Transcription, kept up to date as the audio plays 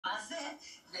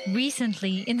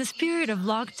Recently, in the spirit of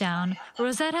lockdown,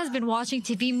 Rosette has been watching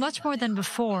TV much more than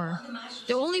before.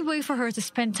 The only way for her to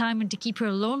spend time and to keep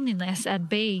her loneliness at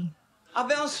bay.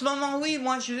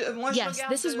 Yes,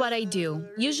 this is what I do.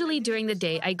 Usually during the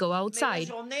day, I go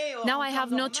outside. Now I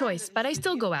have no choice, but I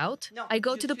still go out. I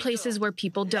go to the places where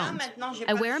people don't.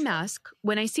 I wear a mask.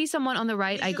 When I see someone on the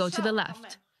right, I go to the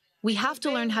left. We have to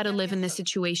learn how to live in this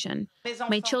situation.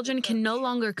 My children can no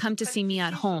longer come to see me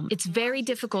at home. It's very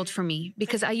difficult for me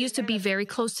because I used to be very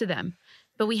close to them,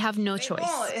 but we have no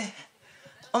choice.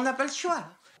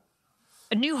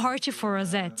 A new hardship for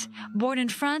Rosette. Born in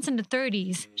France in the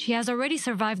 30s, she has already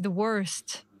survived the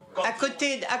worst.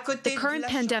 The current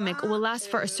pandemic will last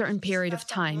for a certain period of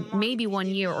time, maybe 1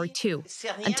 year or two,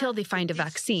 until they find a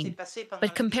vaccine.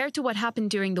 But compared to what happened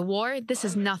during the war, this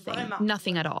is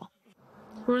nothing at all.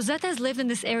 Rosette has lived in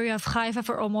this area of Haifa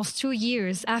for almost 2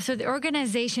 years after the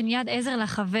organization Yad Ezer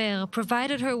La-Haver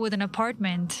provided her with an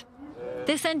apartment.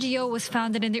 This NGO was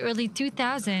founded in the early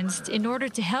 2000s in order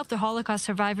to help the Holocaust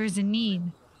survivors in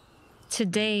need.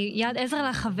 Today, Yad Ezer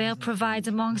La-Haver provides,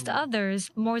 amongst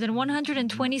others, more than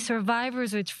 120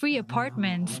 survivors with free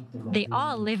apartments. They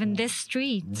all live in this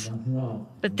street.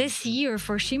 But this year,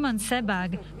 for Shimon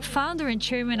Sebag, founder and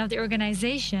chairman of the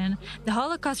organization, the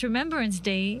Holocaust Remembrance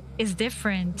Day is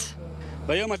different.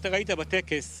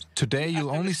 Today, you'll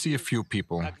only see a few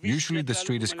people. Usually, the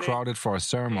street is crowded for a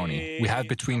ceremony. We have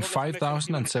between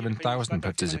 5,000 and 7,000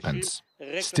 participants.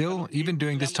 Still, even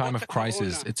during this time of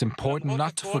crisis, it's important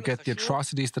not to forget the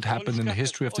atrocities that happened in the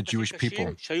history of the Jewish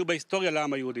people.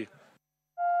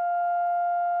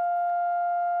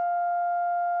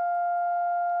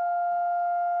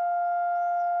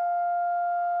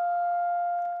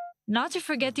 Not to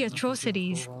forget the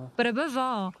atrocities, but above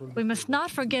all, we must not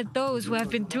forget those who have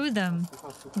been through them.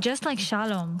 Just like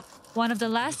Shalom, one of the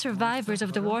last survivors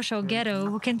of the Warsaw Ghetto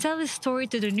who can tell his story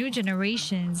to the new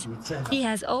generations. He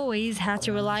has always had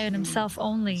to rely on himself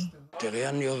only.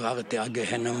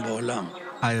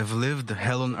 I have lived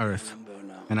hell on earth,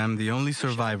 and I'm the only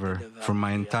survivor from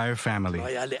my entire family.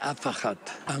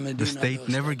 The state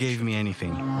never gave me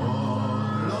anything.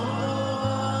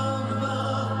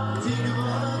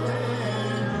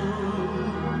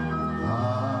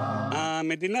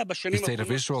 The State of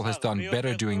Israel has done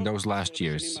better during those last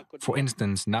years. For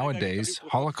instance, nowadays,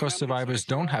 Holocaust survivors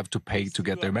don't have to pay to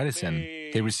get their medicine.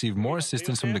 They receive more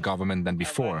assistance from the government than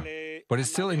before. But it's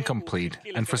still incomplete,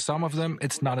 and for some of them,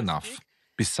 it's not enough.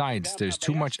 Besides, there's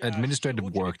too much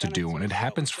administrative work to do, and it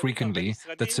happens frequently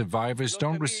that survivors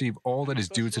don't receive all that is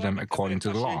due to them according to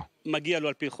the law.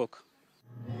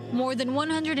 More than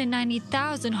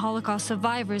 190,000 Holocaust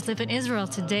survivors live in Israel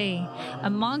today.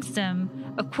 Amongst them,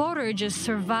 a quarter just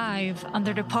survive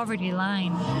under the poverty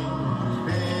line.